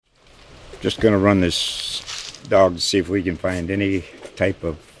Just going to run this dog to see if we can find any type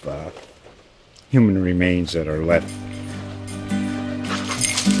of human remains that are left.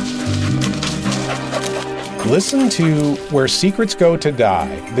 Listen to Where Secrets Go to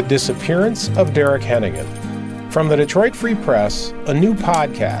Die, The Disappearance of Derek Hennigan. From the Detroit Free Press, a new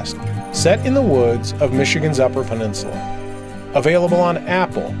podcast set in the woods of Michigan's Upper Peninsula. Available on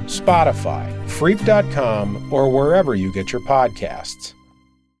Apple, Spotify, Freep.com, or wherever you get your podcasts.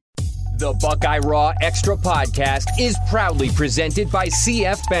 The Buckeye Raw Extra Podcast is proudly presented by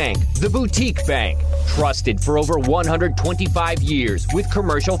CF Bank, the boutique bank. Trusted for over 125 years with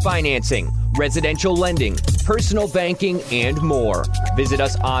commercial financing, residential lending, personal banking, and more. Visit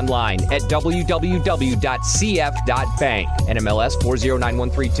us online at www.cf.bank. NMLS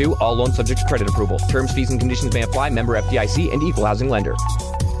 409132. All loans subject to credit approval. Terms, fees, and conditions may apply. Member FDIC and equal housing lender.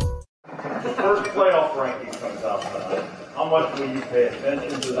 The first playoff ranking comes out tonight. How much will you pay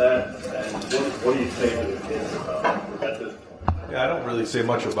attention to that? And what do you say to the kids about it at this point? Yeah, I don't really say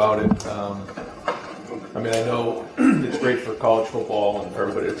much about it. I know it's great for college football and for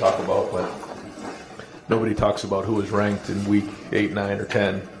everybody to talk about, but nobody talks about who was ranked in week 8, 9, or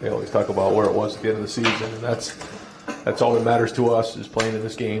 10. They always talk about where it was at the end of the season, and that's all that matters to us is playing in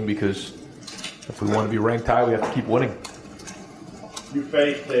this game, because if we want to be ranked high, we have to keep winning. You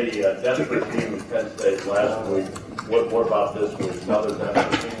faced a desperate team in Penn State last week. What about this week? Another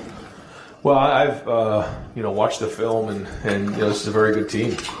desperate team? Well, I've watched the film, and this is a very good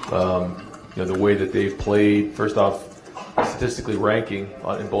team. The way that they've played, first off, statistically ranking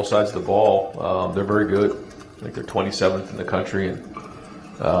in both sides of the ball, they're very good. I think they're 27th in the country in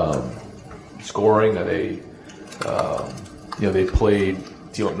scoring. They played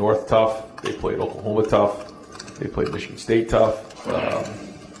team up north tough. They played Oklahoma tough. They played Michigan State tough.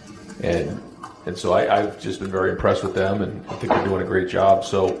 And so I've just been very impressed with them, and I think they're doing a great job.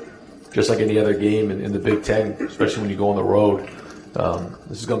 So just like any other game in the Big Ten, especially when you go on the road,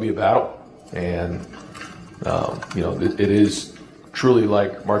 this is going to be a battle. And, it is truly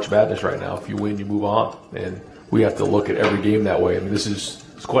like March Madness right now. If you win, you move on. And we have to look at every game that way.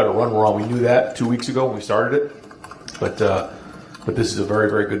 It's quite a run we're on. We knew that 2 weeks ago when we started it. But this is a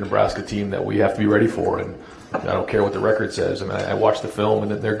very, very good Nebraska team that we have to be ready for. And I don't care what the record says. I watched the film,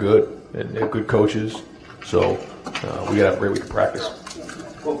 and they're good. And they have good coaches. So we got to have a great week of practice.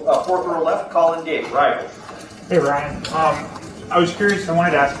 Well, fourth row left, Colin Gate, right. Hey, Ryan. I was curious. I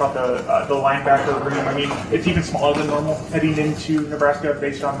wanted to ask about the linebacker room. It's even smaller than normal heading into Nebraska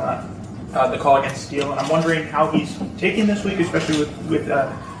based on the call against Steele. And I'm wondering how he's taking this week, especially with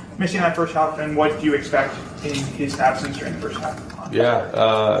missing that first half, and what do you expect in his absence during the first half? Yeah,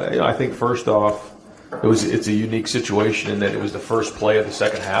 I think first off, it's a unique situation in that it was the first play of the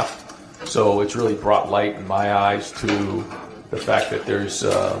second half. So it's really brought light in my eyes to the fact that there's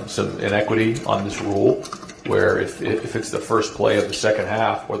some inequity on this rule, where if it's the first play of the second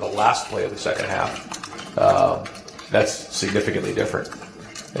half or the last play of the second half, that's significantly different.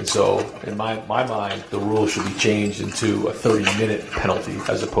 And so in my mind, the rule should be changed into a 30-minute penalty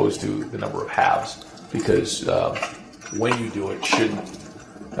as opposed to the number of halves, because when you do it shouldn't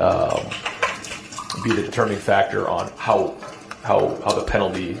be the determining factor on how the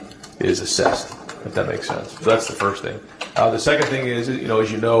penalty is assessed, if that makes sense. So that's the first thing. The second thing is,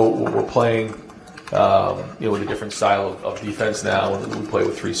 as you know, we're playing with a different style of defense now, and we play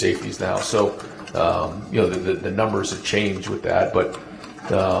with 3 safeties now. So the numbers have changed with that, but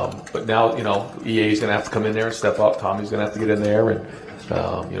now EA is going to have to come in there and step up. Tommy's going to have to get in there, and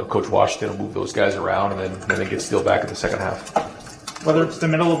Coach Washington will move those guys around, and then get Steele back in the second half. Whether it's the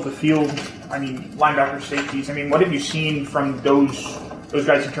middle of the field, linebackers, safeties, what have you seen from those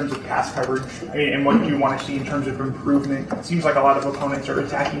guys in terms of pass coverage? And what do you want to see in terms of improvement? It seems like a lot of opponents are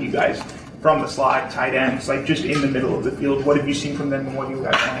attacking you guys from the slot, tight ends, just in the middle of the field. What have you seen from them, and what do you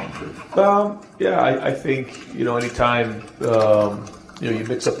guys want to improve? I think anytime you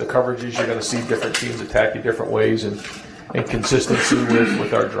mix up the coverages, you're going to see different teams attack you different ways, and consistency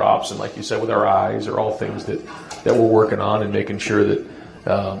with our drops, and like you said, with our eyes, are all things that we're working on, and making sure that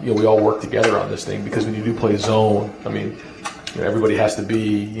we all work together on this thing, because when you do play zone, everybody has to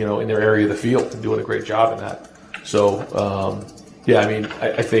be in their area of the field and doing a great job in that. So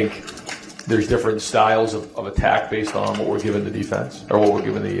I think there's different styles of attack based on what we're giving the defense, or what we're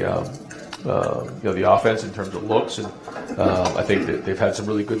giving the offense in terms of looks, and I think that they've had some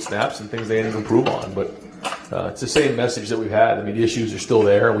really good snaps and things they need to improve on. But it's the same message that we've had. The issues are still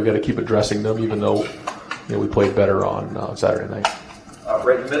there, and we got to keep addressing them, even though we played better on Saturday night.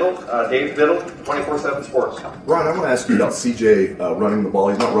 Right in the middle, Dave Biddle, 24/7 Sports. Ron, I want to ask you about CJ running the ball.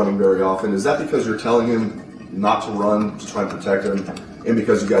 He's not running very often. Is that because you're telling him not to run to try and protect him? and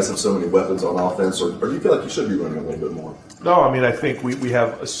because you guys have so many weapons on offense, or do you feel like you should be running a little bit more? No, I mean, I think we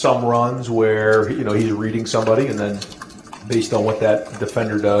have some runs where, he's reading somebody, and then based on what that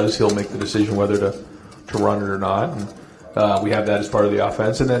defender does, he'll make the decision whether to run it or not. And we have that as part of the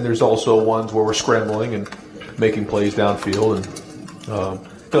offense. And then there's also ones where we're scrambling and making plays downfield. And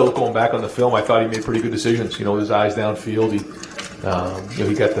going back on the film, I thought he made pretty good decisions. With his eyes downfield,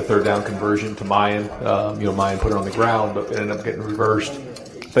 he got the third down conversion to Mayan. Mayan put it on the ground, but it ended up getting reversed.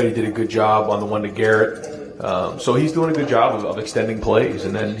 I thought he did a good job on the one to Garrett. So he's doing a good job of extending plays,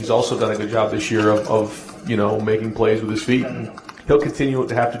 and then he's also done a good job this year of making plays with his feet. And he'll continue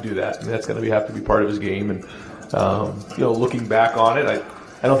to have to do that, and that's going to have to be part of his game. And looking back on it,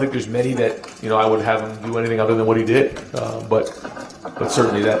 I don't think there's many that I would have him do anything other than what he did. But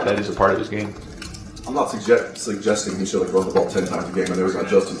certainly that is a part of his game. I'm not suggesting he should run the ball 10 times a game. I know he's not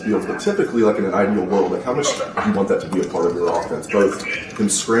Justin Fields, but typically, in an ideal world, how much do you want that to be a part of your offense? Both him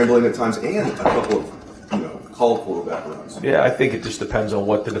scrambling at times and a couple of called quarterback runs. Yeah, I think it just depends on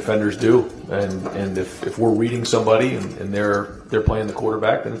what the defenders do, and if we're reading somebody and they're playing the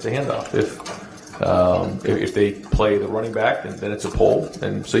quarterback, then it's a handoff. If they play the running back, then it's a pull,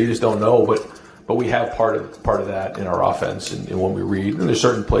 and so you just don't know. But we have part of that in our offense, and when we read, and there's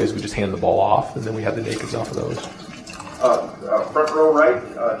certain plays we just hand the ball off, and then we have the nakeds off of those. Front row right,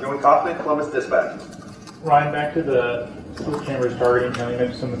 Joey Kaufman, Columbus Dispatch. Ryan, back to the Swift Chambers targeting. You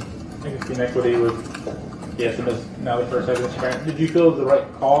mentioned some inequity with now the first second sprint. Did you feel it was the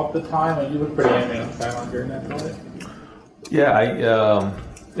right call at the time? You looked pretty angry on the sideline during that play. Yeah,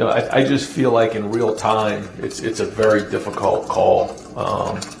 I just feel like in real time, it's a very difficult call.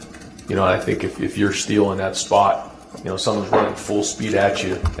 I think if you're stealing that spot, someone's running full speed at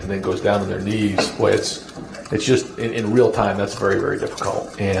you and then goes down on their knees. Boy, it's just in real time, that's very, very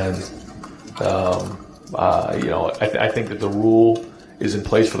difficult. And I think that the rule is in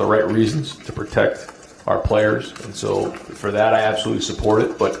place for the right reasons to protect our players, and so for that I absolutely support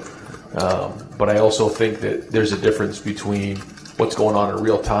it. But I also think that there's a difference between what's going on in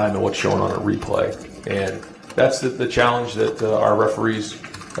real time and what's shown on a replay, and that's the challenge that our referees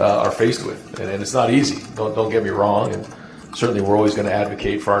are faced with, and it's not easy. Don't get me wrong, and certainly we're always going to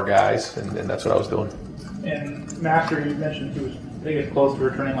advocate for our guys, and that's what I was doing. And Master, you mentioned he was close to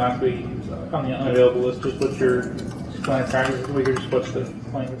returning last week. He was on the unavailable list. Just what's your plan of practice this week, or just what's the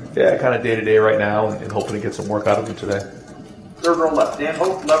plan? Yeah, kind of day-to-day right now, and hoping to get some work out of him today. Third row left, Dan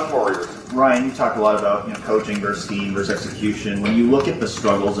Hope, 11 Warriors. Ryan, you talk a lot about coaching versus scheme versus execution. When you look at the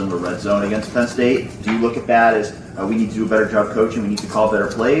struggles in the red zone against Penn State, do you look at that as we need to do a better job coaching, we need to call better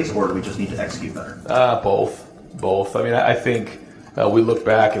plays, or do we just need to execute better? Both. I mean, I think we look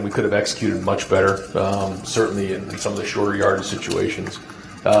back and we could have executed much better, certainly in some of the shorter yardage situations.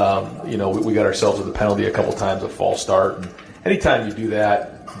 We got ourselves with a penalty a couple times, a false start. And anytime you do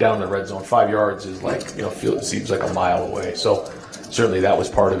that down the red zone, 5 yards is it seems like a mile away. So certainly that was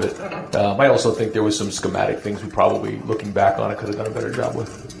part of it. I also think there was some schematic things we probably, looking back on it, could have done a better job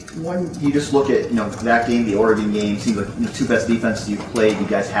with. When you just look at that game, the Oregon game, seems like the two best defenses you've played, you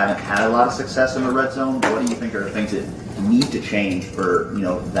guys haven't had a lot of success in the red zone. What do you think are the things that need to change for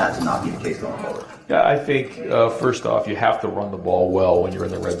that to not be the case going forward? Yeah, I think first off, you have to run the ball well when you're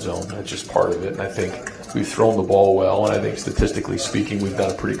in the red zone. That's just part of it. And I think we've thrown the ball well, and I think statistically speaking, we've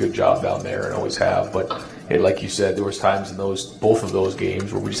done a pretty good job down there and always have. But like you said, there was times in both of those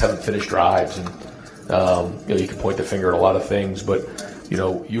games where we just haven't finished drives, and you can point the finger at a lot of things, but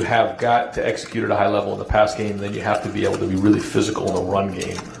you have got to execute at a high level in the pass game, and then you have to be able to be really physical in the run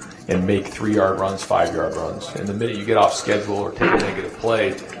game and make 3-yard runs, 5-yard runs. And the minute you get off schedule or take a negative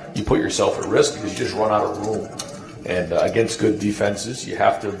play, you put yourself at risk because you just run out of room. And against good defenses, you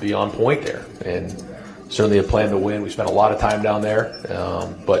have to be on point there. And certainly a plan to win. We spent a lot of time down there,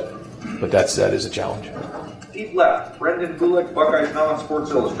 but that is a challenge. Deep left, Brendan Gulick, Buckeyes Now on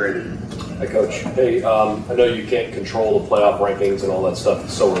Sports Illustrated. Hi, Coach. Hey, I know you can't control the playoff rankings and all that stuff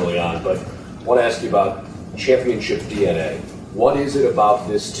so early on, but I want to ask you about championship DNA. What is it about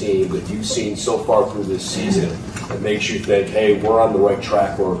this team that you've seen so far through this season that makes you think, hey, we're on the right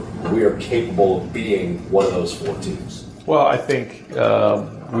track, or we are capable of being one of those 4 teams? Well, I think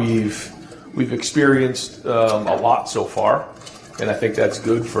we've experienced a lot so far, and I think that's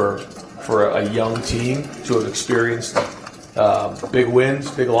good for a young team to have experienced big wins,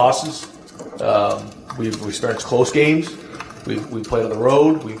 big losses. We've experienced close games. We've played on the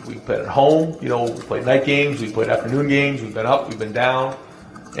road. We've played at home. We played night games. We've played afternoon games. We've been up. We've been down.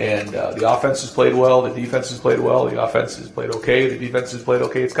 And the offense has played well. The defense has played well. The offense has played okay. The defense has played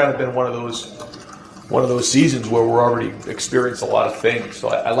okay. It's kind of been one of those seasons where we're already experienced a lot of things. So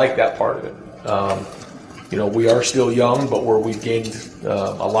I like that part of it. we are still young, but we've gained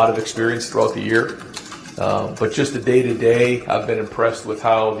a lot of experience throughout the year. But just the day-to-day, I've been impressed with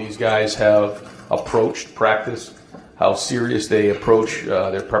how these guys have approached practice, how serious they approach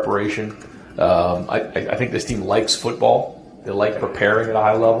their preparation. I think this team likes football. They like preparing at a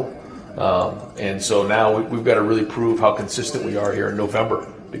high level. And so now we've got to really prove how consistent we are here in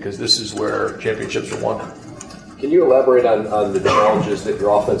November, because this is where championships are won. Can you elaborate on the challenges that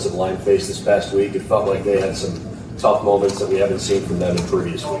your offensive line faced this past week? It felt like they had some tough moments that we haven't seen from them in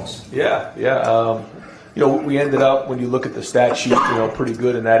previous weeks. Yeah. We ended up, when you look at the stat sheet, pretty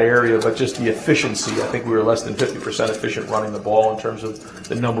good in that area, but just the efficiency, I think we were less than 50% efficient running the ball in terms of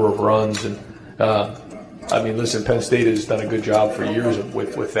the number of runs. And listen, Penn State has done a good job for years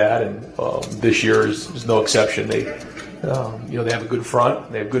with that, and this year is no exception. They have a good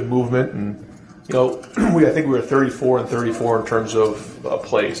front, they have good movement, and I think we were 34 and 34 in terms of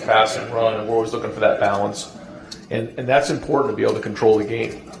plays, pass and run, and we're always looking for that balance. And that's important to be able to control the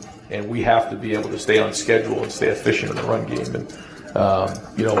game. And we have to be able to stay on schedule and stay efficient in the run game.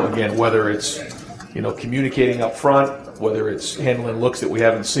 And, again, whether it's, communicating up front, whether it's handling looks that we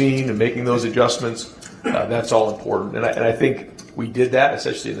haven't seen and making those adjustments, that's all important. And I think we did that,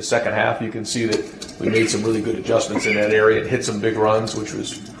 especially in the second half. You can see that we made some really good adjustments in that area and hit some big runs, which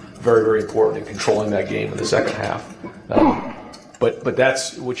was very, very important in controlling that game in the second half. But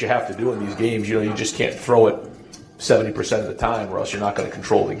that's what you have to do in these games. You just can't throw it 70% of the time, or else you're not going to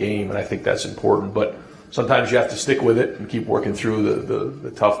control the game, and I think that's important. But sometimes you have to stick with it and keep working through the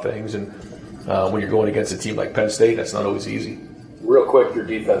tough things. And when you're going against a team like Penn State, that's not always easy. Real quick, your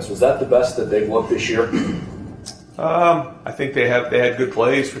defense, was that the best that they've looked this year? I think they had good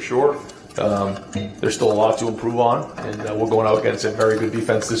plays for sure. There's still a lot to improve on, and we're going out against a very good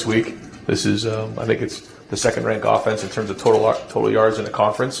defense this week. This is, I think it's the second-ranked offense in terms of total yards in the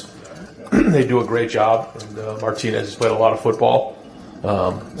conference. They do a great job, and Martinez has played a lot of football,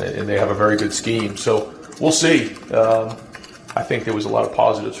 and they have a very good scheme. So we'll see. I think there was a lot of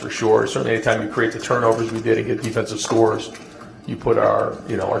positives for sure. Certainly, anytime you create the turnovers we did and get defensive scores, you put our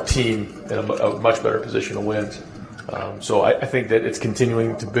team in a much better position to win. So I think that it's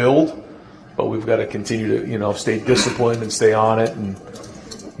continuing to build, but we've got to continue to stay disciplined and stay on it. And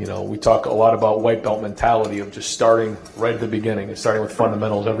we talk a lot about white belt mentality of just starting right at the beginning and starting with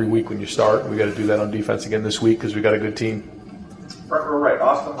fundamentals every week when you start. We got to do that on defense again this week because we got a good team. Front row right,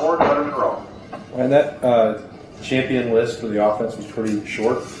 Austin Ward, Letterman Row. And that champion list for the offense was pretty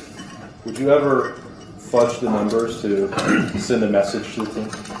short. Would you ever fudge the numbers to send a message to the team?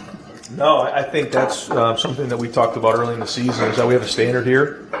 No, I think that's something that we talked about early in the season is that we have a standard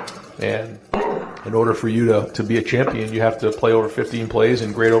here. And in order for you to be a champion, you have to play over 15 plays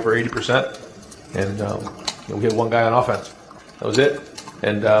and grade over 80%. And we had one guy on offense. That was it.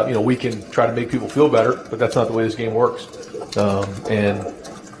 And we can try to make people feel better, but that's not the way this game works.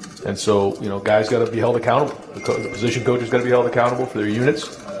 And so guys got to be held accountable. The position coaches got to be held accountable for their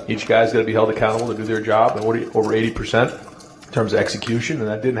units. Each guy's got to be held accountable to do their job and over 80% in terms of execution, and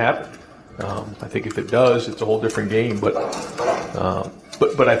that didn't happen. I think if it does, it's a whole different game. But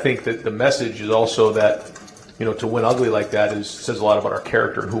I think that the message is also that, to win ugly like that says a lot about our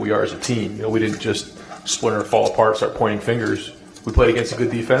character and who we are as a team. We didn't just splinter, fall apart, start pointing fingers. We played against a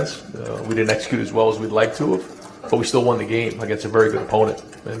good defense. We didn't execute as well as we'd like to have, but we still won the game against a very good opponent.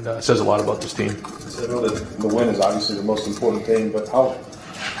 And it says a lot about this team. So I know that the win is obviously the most important thing, but how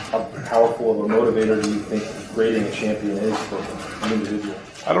powerful of a motivator do you think grading a champion is for an individual?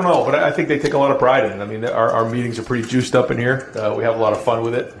 I don't know, but I think they take a lot of pride in it. I mean, our meetings are pretty juiced up in here. We have a lot of fun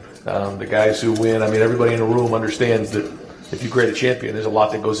with it. The guys who win, everybody in the room understands that if you grade a champion, there's a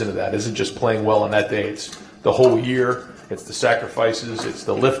lot that goes into that. It isn't just playing well on that day. It's the whole year. It's the sacrifices. It's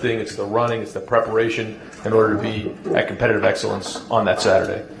the lifting. It's the running. It's the preparation in order to be at competitive excellence on that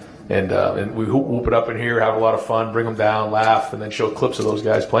Saturday. And we whoop it up in here, have a lot of fun, bring them down, laugh, and then show clips of those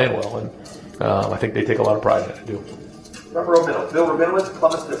guys playing well. And I think they take a lot of pride in it, too. Front row middle, Bill Rabinowitz,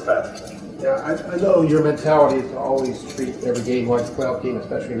 Columbus Dispatch. Yeah, I know your mentality is to always treat every game like a playoff game,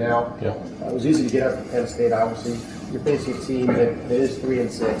 especially now. Yeah. It was easy to get up to Penn State, obviously. You're facing a team that is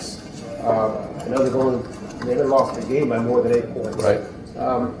 3-6. I know they haven't lost the game by more than 8 points. Right.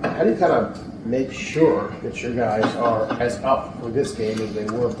 How do you kind of make sure that your guys are as up for this game as they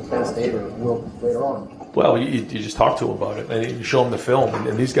were for Penn State or will later on? Well, you just talk to them about it, and you show them the film,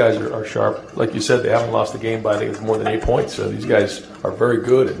 and these guys are sharp. Like you said, they haven't lost the game by, I think it's more than 8 points, so these guys are very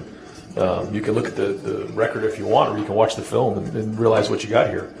good, and you can look at the record if you want, or you can watch the film and realize what you got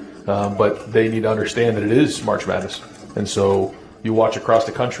here. But they need to understand that it is March Madness, and so you watch across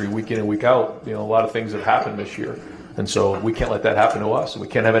the country week in and week out, a lot of things have happened this year, and so we can't let that happen to us, and we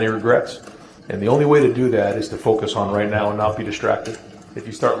can't have any regrets. And the only way to do that is to focus on right now and not be distracted. If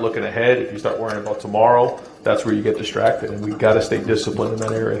you start looking ahead, if you start worrying about tomorrow, that's where you get distracted, and we've got to stay disciplined in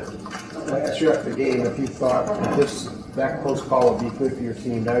that area. I asked you after the game if you thought that close call would be good for your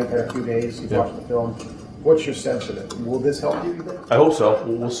team. Now you've had a few days, you've watched the film. What's your sense of it? Will this help you? I hope so.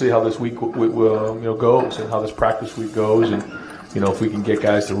 We'll see how this week goes, and how this practice week goes, and if we can get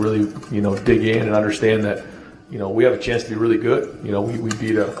guys to really dig in and understand that we have a chance to be really good. We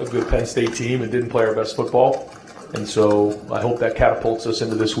beat a good Penn State team and didn't play our best football, and so I hope that catapults us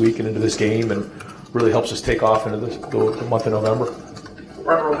into this week and into this game, and really helps us take off into the month of November.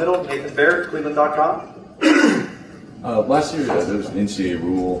 Front row middle, Nathan Barrett, Cleveland.com. Last year, there was an NCAA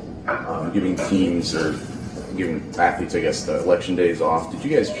rule giving teams or giving athletes, I guess, the election days off. Did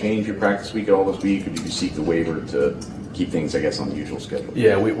you guys change your practice week at all this week, or did you seek the waiver to keep things, I guess, on the usual schedule?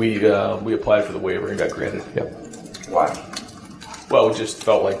 Yeah, we applied for the waiver and got granted. Yep. Why? Well, we just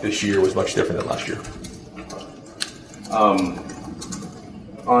felt like this year was much different than last year.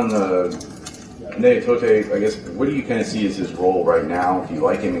 On the Neatote, I guess, what do you kind of see as his role right now? Do you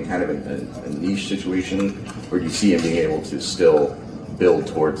like him in kind of a niche situation, or do you see him being able to still build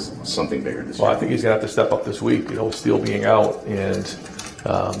towards something bigger this year? Well, I think he's going to have to step up this week, Steele being out, and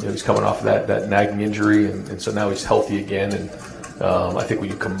he's coming off of that nagging injury, and so now he's healthy again. And I think when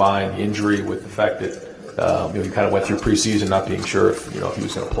you combine the injury with the fact that he kind of went through preseason not being sure if he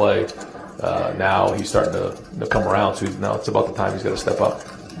was going to play, now he's starting to come around. So now it's about the time he's got to step up.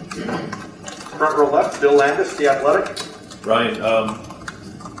 Front row left, Bill Landis, The Athletic. Ryan,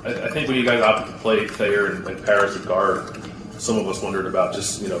 I think when you guys opted to play Thayer and Paris at guard, some of us wondered about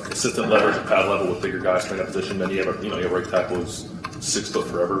just consistent leverage at pad level with bigger guys playing that position. Then you have a right tackle who's 6 foot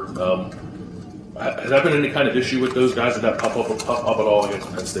forever. Has that been any kind of issue with those guys? Did that pop up at all against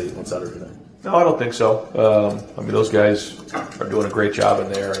Penn State on Saturday night? No, I don't think so. Those guys are doing a great job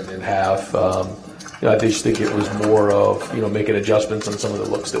in there and have. I just think it was more of making adjustments on some of the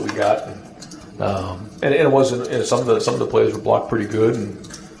looks that we got. And it wasn't some of the plays were blocked pretty good, and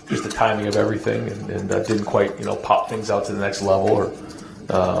just the timing of everything, and didn't quite pop things out to the next level.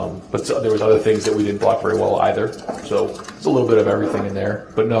 But there was other things that we didn't block very well either. So it's a little bit of everything in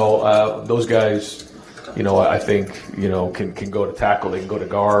there. But no, those guys, I think can go to tackle, they can go to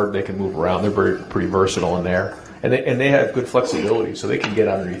guard, they can move around. They're pretty versatile in there, and they have good flexibility, so they can get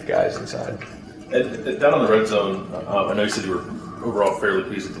underneath guys inside. And down on the red zone, I know you said you were overall fairly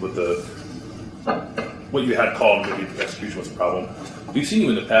pleased with what you had called. Maybe the execution was a problem. We've seen you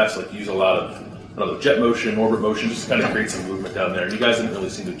in the past use a lot of jet motion, orbit motion, just to kind of create some movement down there. And you guys didn't really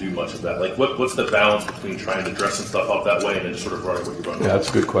seem to do much of that. What's the balance between trying to dress some stuff up that way and then just sort of running what you run? Yeah, that's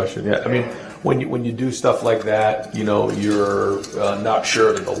a good question. Yeah, when you do stuff like that, you're not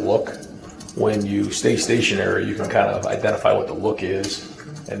sure of the look. When you stay stationary, you can kind of identify what the look is,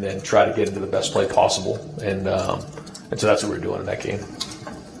 and then try to get into the best play possible. And so that's what we're doing in that game.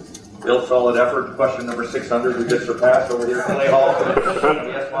 Real solid effort. Question number 600 we just surpassed over here in Clay Hall. The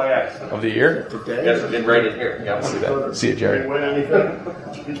SYX. Of the year? Yes, it's been right in here. Yeah. See that. See it, Jerry. Did you win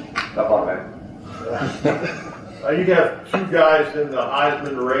anything? Not on, man. You have two guys in the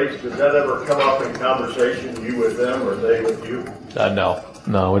Heisman race. Does that ever come up in conversation, you with them or they with you?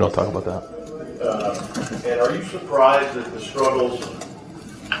 No, we don't talk about that. And are you surprised at the struggles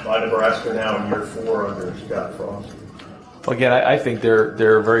by Nebraska now in year 4 under Scott Frost? Again, I think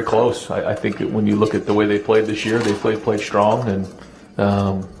they're very close. I think that when you look at the way they played this year, they played strong, and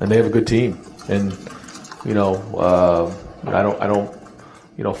they have a good team. And I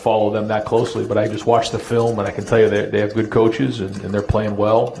don't follow them that closely, but I just watch the film, and I can tell you they have good coaches, and they're playing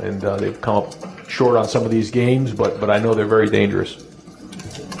well, and they've come up short on some of these games, but I know they're very dangerous.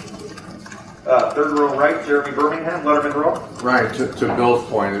 Third row right, Jeremy Birmingham, Letterman row. Right, to Bill's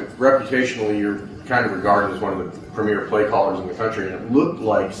point, reputationally you're kind of regarded as one of the premier play callers in the country, and it looked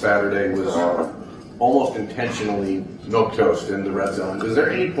like Saturday was almost intentionally milquetoast in the red zone. Is there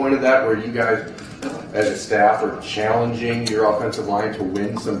any point of that where you guys, as a staff, are challenging your offensive line to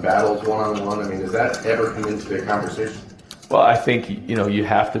win some battles one-on-one? Does that ever come into the conversation? Well, I think, you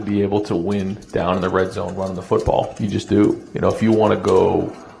have to be able to win down in the red zone running the football. You just do. If you want to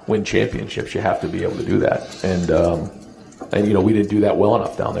go win championships, you have to be able to do that. And we didn't do that well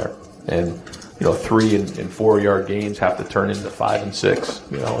enough down there. And 3 and 4 yard gains have to turn into 5 and 6.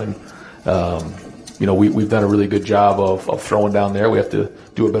 We've done a really good job of throwing down there. We have to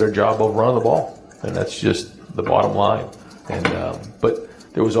do a better job of running the ball, and that's just the bottom line. And but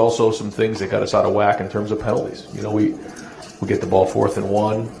there was also some things that got us out of whack in terms of penalties. We get the ball 4th and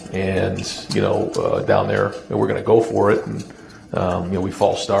 1, and down there, and we're going to go for it, and we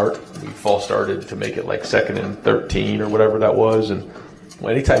false start. We false started to make it like 2nd and 13 or whatever that was, and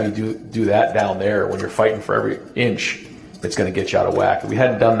anytime you do that down there, when you're fighting for every inch, it's going to get you out of whack. We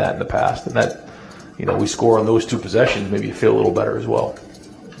hadn't done that in the past, and that, we score on those 2 possessions, maybe you feel a little better as well.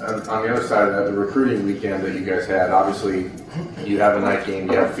 On the other side of that, the recruiting weekend that you guys had, obviously you have a night game,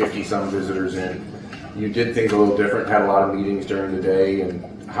 you have 50-some visitors in. You did things a little different, had a lot of meetings during the day.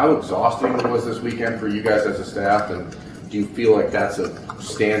 And how exhausting was this weekend for you guys as a staff? And do you feel like that's a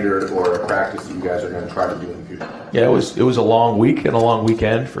standard or a practice that you guys are going to try to do in the future? Yeah, it was a long week and a long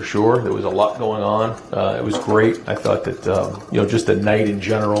weekend for sure. There was a lot going on. It was great. I thought that just the night in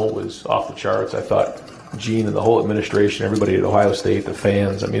general was off the charts. I thought Gene and the whole administration, everybody at Ohio State, the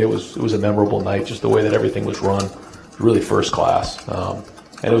fans. I mean, it was a memorable night. Just the way that everything was run, really first class.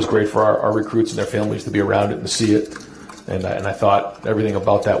 And it was great for our recruits and their families to be around it and see it. And I thought everything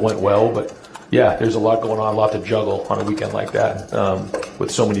about that went well. But yeah, there's a lot going on, a lot to juggle on a weekend like that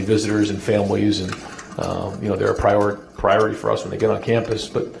with so many visitors and families. And they're a priority for us when they get on campus.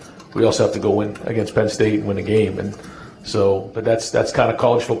 But we also have to go win against Penn State and win a game. And so, but that's kind of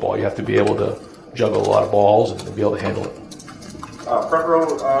college football. You have to be able to juggle a lot of balls and be able to handle it. Front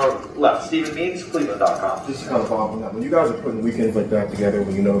row left, Stephen Means, Cleveland.com. Just to kind of follow up on that, when you guys are putting weekends like that together,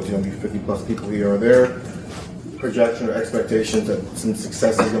 when you know there's going to be 50-plus people here, are there projection or expectations that some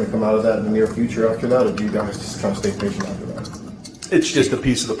success is going to come out of that in the near future after that, or do you guys just kind of stay patient after that? It's just a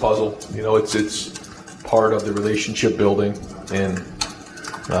piece of the puzzle. It's part of the relationship building, and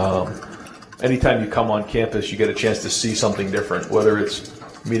anytime you come on campus, you get a chance to see something different, whether it's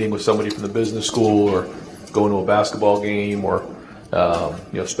meeting with somebody from the business school or going to a basketball game or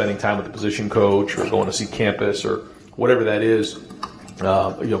spending time with the position coach or going to see campus or whatever that is.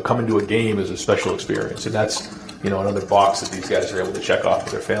 Coming to a game is a special experience, and that's another box that these guys are able to check off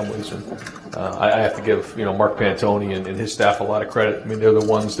with their families. And I have to give Mark Pantoni and his staff a lot of credit. I mean, they're the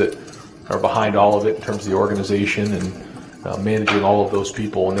ones that are behind all of it in terms of the organization and managing all of those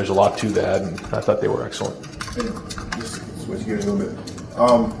people, and there's a lot to that, and I thought they were excellent. Just switch gears a little bit.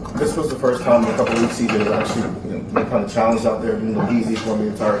 This was the first time in a couple of weeks he did actually been kind of challenged out there, been easy for him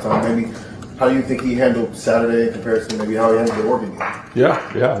the entire time. Maybe how do you think he handled Saturday in comparison to maybe how he handled the Oregon game?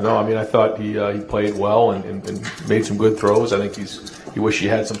 Yeah. No, I mean, I thought he played well and made some good throws. I think he wished he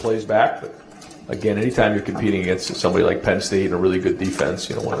had some plays back. But again, anytime you're competing against somebody like Penn State and a really good defense,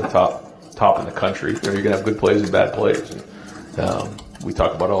 one of the top in the country, you're going to have good plays and bad plays. And, we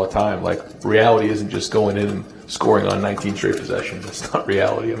talk about all the time, like reality isn't just going in and scoring on 19 straight possessions. That's not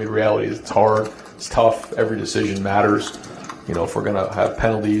reality. I mean, reality is it's hard, it's tough, every decision matters. If we're going to have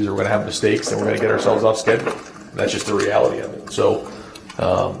penalties or we're going to have mistakes, then we're going to get ourselves off schedule. That's just the reality of it. So,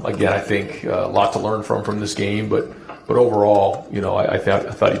 again, I think a lot to learn from this game, but overall, I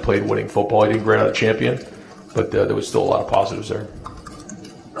thought he played winning football. He didn't grant out a champion, but there was still a lot of positives there.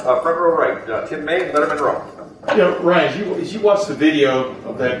 Front row right, Tim May, Letterman Row. Ryan, as you watched the video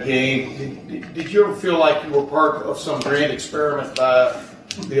of that game, did you ever feel like you were part of some grand experiment by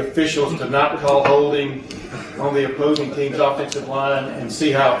the officials to not call holding on the opposing team's offensive line and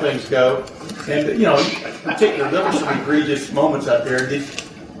see how things go? And, particularly, there were some egregious moments out there.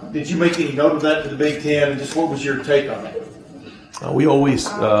 Did you make any note of that to the Big Ten, and just what was your take on it? We always,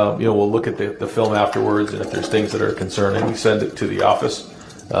 we'll look at the film afterwards, and if there's things that are concerning, we send it to the office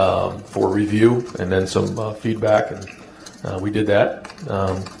for review and then some feedback, and we did that.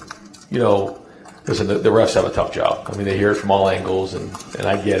 Listen, the refs have a tough job. I mean, they hear it from all angles, and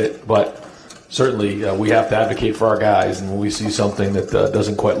I get it, but certainly we have to advocate for our guys, and when we see something that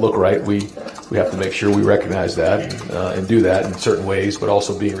doesn't quite look right, we have to make sure we recognize that and do that in certain ways, but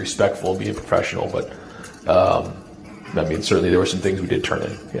also being respectful and being professional. But I mean, certainly there were some things we did turn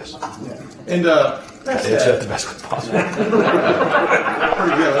in, yes. Yeah. And that's the best way possible.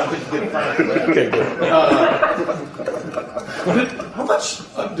 Pretty good. I think you get fired for that. Okay, good. How much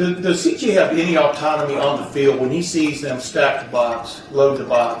does CJ have any autonomy on the field when he sees them stack the box, load the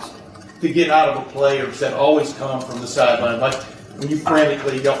box, to get out of a play, or does that always come from the sideline? Like when y'all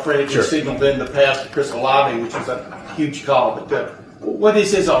frantically Sure. signaled in the pass to Chris Olave, which was a huge call, but what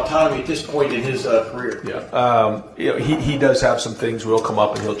is his autonomy at this point in his career? Yeah, he does have some things where he'll come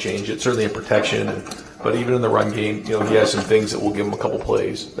up and he'll change it, certainly in protection, but even in the run game, he has some things that will give him a couple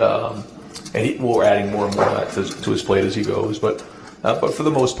plays, and we're adding more and more of that to his plate as he goes. But for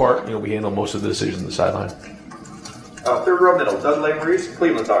the most part, we handle most of the decisions on the sideline. Third row middle, Doug Maurice,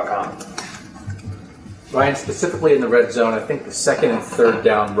 Cleveland.com. Ryan, specifically in the red zone, I think the second and third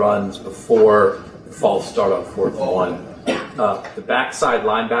down runs before the false start on 4th and 1. The backside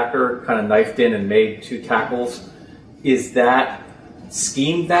linebacker kind of knifed in and made 2 tackles. Is that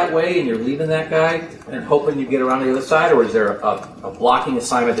schemed that way and you're leaving that guy and hoping you get around the other side, or is there a blocking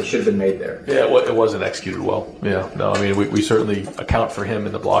assignment that should have been made there? Yeah, well, it wasn't executed well. Yeah, no, I mean, we certainly account for him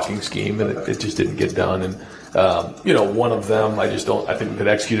in the blocking scheme, and it just didn't get done. And, one of them, I think we could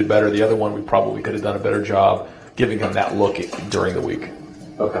execute it better. The other one, we probably could have done a better job giving him that look during the week.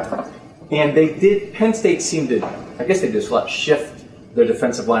 Okay. And Penn State seemed to, I guess they just shift their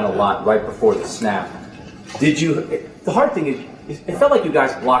defensive line a lot right before the snap. The hard thing is, it felt like you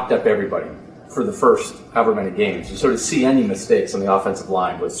guys blocked up everybody for the first however many games. You sort of see any mistakes on the offensive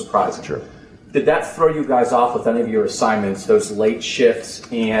line was surprising. Sure. Did that throw you guys off with any of your assignments, those late shifts,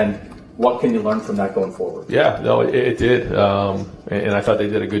 and what can you learn from that going forward? Yeah, no, it did. And I thought they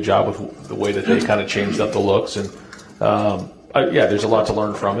did a good job with the way that they kind of changed up the looks. And, there's a lot to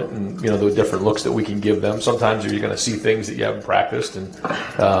learn from it, and the different looks that we can give them. Sometimes you're going to see things that you haven't practiced, and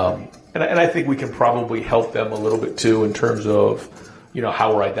I think we can probably help them a little bit too in terms of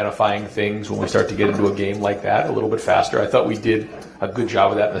how we're identifying things when we start to get into a game like that a little bit faster. I thought we did a good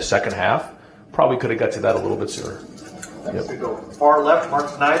job of that in the second half. Probably could have got to that a little bit sooner. Yep. We go far left, Mark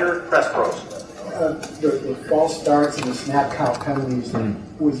Snyder, press pros. The false starts and the snap count penalties,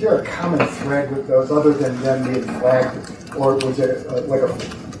 was there a common thread with those other than them being flagged, or was it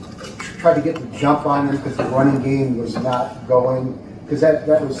try to get the jump on them because the running game was not going? Because that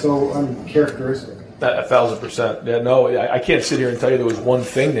was so uncharacteristic. 1,000%. Yeah, no, I can't sit here and tell you there was one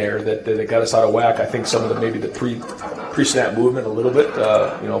thing there that got us out of whack. I think some of the pre-snap movement a little bit,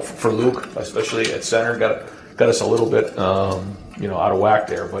 for Luke, especially at center, got us a little bit, out of whack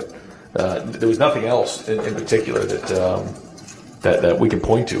there. But there was nothing else in particular that we can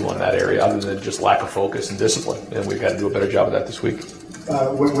point to on that area other than just lack of focus and discipline. And we've got to do a better job of that this week.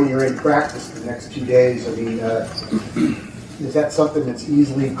 When you're in practice the next 2 days, I mean, is that something that's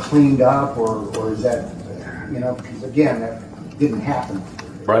easily cleaned up, or is that, because again, that didn't happen.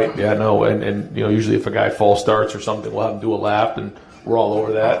 Right, yeah, no, and usually if a guy false starts or something, we'll have him do a lap, and we're all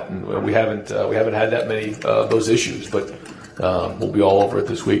over that, and we haven't had that many of those issues, but we'll be all over it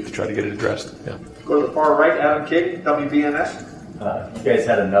this week to try to get it addressed. Yeah. Go to the far right, Adam King, WBNS. You guys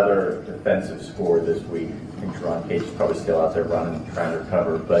had another defensive score this week. I think Jerron Cage is probably still out there running, trying to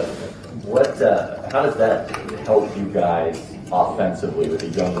recover. But how does that help you guys offensively with a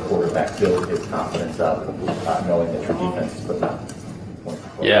young quarterback build his confidence up, knowing that your defense is putting up points?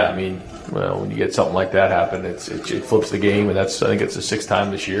 Yeah, I mean, when you get something like that happen, it flips the game, and I think it's the 6th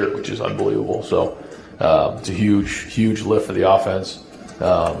time this year, which is unbelievable. So it's a huge lift for the offense,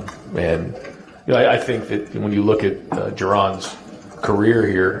 and I think that when you look at Jerron's career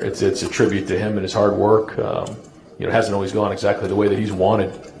here, it's a tribute to him and his hard work. It hasn't always gone exactly the way that he's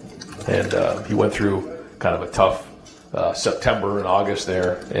wanted, and he went through kind of a tough September and August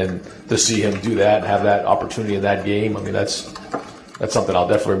there, and to see him do that and have that opportunity in that game, I mean, that's something I'll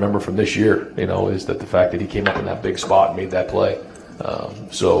definitely remember from this year. Is that the fact that he came up in that big spot and made that play.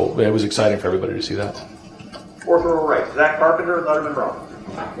 So it was exciting for everybody to see that. Fourth row right, Zach Carpenter, Letterman Row.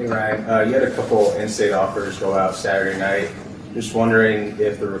 Hey Ryan, you had a couple in-state offers go out Saturday night. Just wondering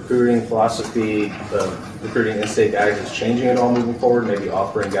if the recruiting philosophy of recruiting in-state guys is changing at all moving forward, maybe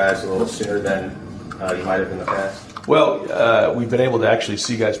offering guys a little sooner than you might have in the past? Well, we've been able to actually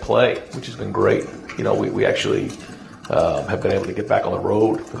see guys play, which has been great. We actually have been able to get back on the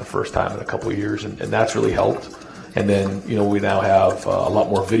road for the first time in a couple of years, and that's really helped. And then, we now have a lot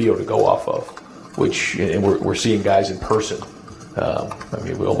more video to go off of, and we're seeing guys in person.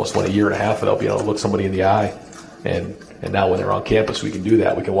 We almost went a year and a half without being able to look somebody in the eye. And now when they're on campus, we can do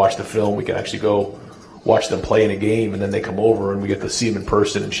that. We can watch the film. We can actually go watch them play in a game, and then they come over and we get to see them in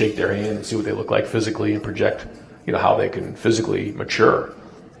person and shake their hand and see what they look like physically and project, how they can physically mature.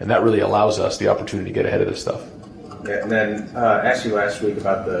 And that really allows us the opportunity to get ahead of this stuff. Yeah, and then I asked you last week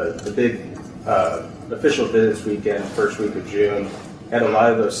about the big official visits weekend, first week of June. Had a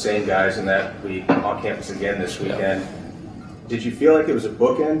lot of those same guys in that week on campus again this weekend. Yeah. Did you feel like it was a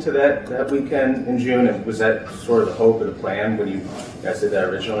bookend to that weekend in June? And was that sort of the hope or the plan when you guys did that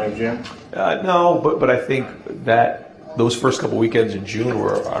originally in June? No, but I think that those first couple weekends in June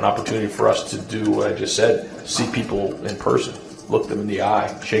were an opportunity for us to do what I just said, see people in person, look them in the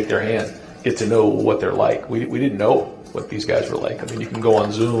eye, shake their hand, get to know what they're like. We didn't know what these guys were like. I mean, you can go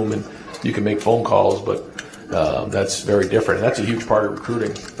on Zoom and you can make phone calls, but that's very different. And that's a huge part of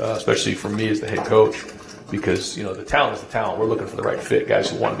recruiting, especially for me as the head coach. Because, the talent is the talent. We're looking for the right fit, guys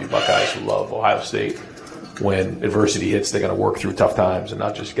who want to be Buckeyes, who love Ohio State. When adversity hits, they're going to work through tough times and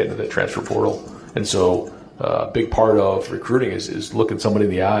not just get into the transfer portal. And so a big part of recruiting is looking somebody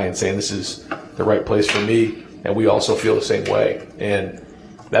in the eye and saying, this is the right place for me. And we also feel the same way. And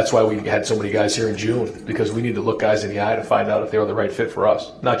That's why we had so many guys here in June, because we need to look guys in the eye to find out if they were the right fit for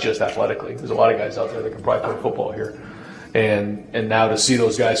us, not just athletically. There's a lot of guys out there that can probably play football here. And now to see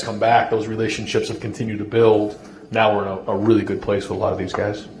those guys come back, those relationships have continued to build. Now we're in a really good place with a lot of these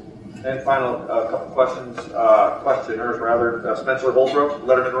guys. And final couple questioners rather. Spencer Holbrook,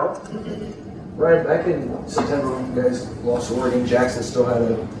 Letterman Row. Ryan, back in September when you guys lost to Oregon, Jackson still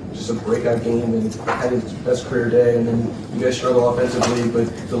had just a breakout game and had his best career day, and then you guys struggle offensively, but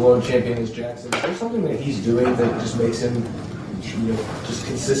the lone champion is Jackson. Is there something that he's doing that just makes him just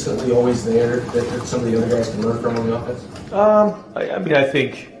consistently always there that some of the other guys can learn from on the offense? I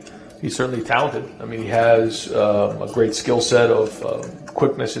think he's certainly talented. I mean, he has a great skill set of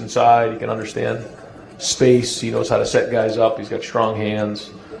quickness inside. He can understand space. He knows how to set guys up. He's got strong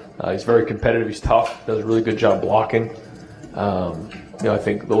hands. He's very competitive. He's tough. Does a really good job blocking. I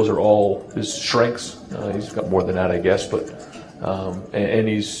think those are all his strengths. He's got more than that, I guess, but and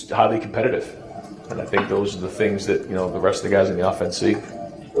he's highly competitive. And I think those are the things that the rest of the guys in the offense see.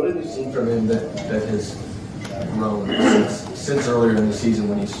 What have you seen from him that has grown since earlier in the season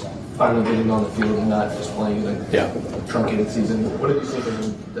when he's finally getting on the field and not just playing in a truncated season? What have you seen from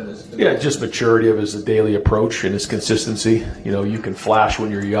him that is? Yeah, just maturity of his daily approach and his consistency. You can flash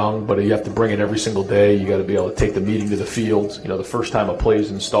when you're young, but you have to bring it every single day. You got to be able to take the meeting to the field. The first time a play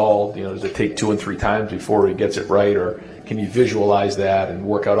is installed, does it take 2 and 3 times before he gets it right, or can you visualize that and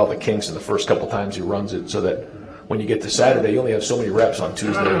work out all the kinks in the first couple times he runs it, so that when you get to Saturday, you only have so many reps on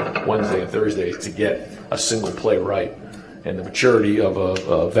Tuesday, Wednesday, and Thursday to get a single play right. And the maturity of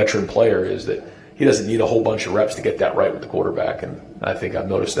a veteran player is that he doesn't need a whole bunch of reps to get that right with the quarterback. And I think I've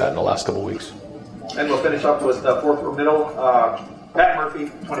noticed that in the last couple of weeks. And we'll finish up with fourth row middle. Pat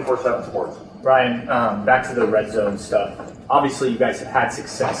Murphy, 24/7 Sports. Ryan, back to the red zone stuff. Obviously, you guys have had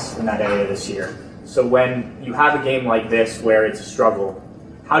success in that area this year. So when you have a game like this where it's a struggle,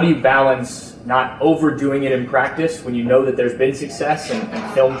 how do you balance not overdoing it in practice when you know that there's been success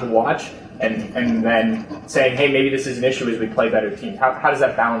and film to watch, and then saying, hey, maybe this is an issue as we play better teams? How does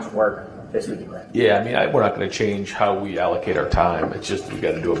that balance work this week? Yeah, I mean, we're not going to change how we allocate our time. It's just we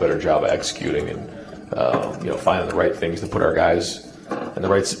got to do a better job of executing and finding the right things to put our guys in the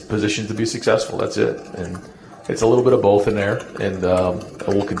right positions to be successful. That's it. And it's a little bit of both in there, and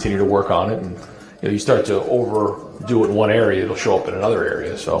we'll continue to work on it. And you start to overdo it in one area, it'll show up in another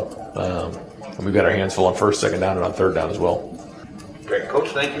area. So and we've got our hands full on first, second down, and on third down as well. Great, Coach.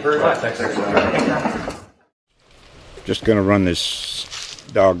 Thank you very much. Thanks. Just going to run this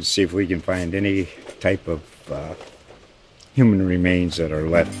dog to see if we can find any type of human remains that are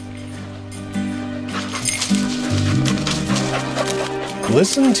left.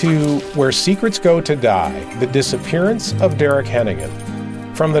 Listen to Where Secrets Go to Die, The Disappearance of Derek Hennigan.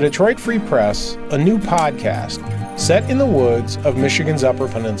 From the Detroit Free Press, a new podcast set in the woods of Michigan's Upper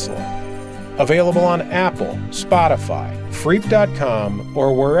Peninsula. Available on Apple, Spotify, Freep.com,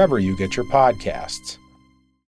 or wherever you get your podcasts.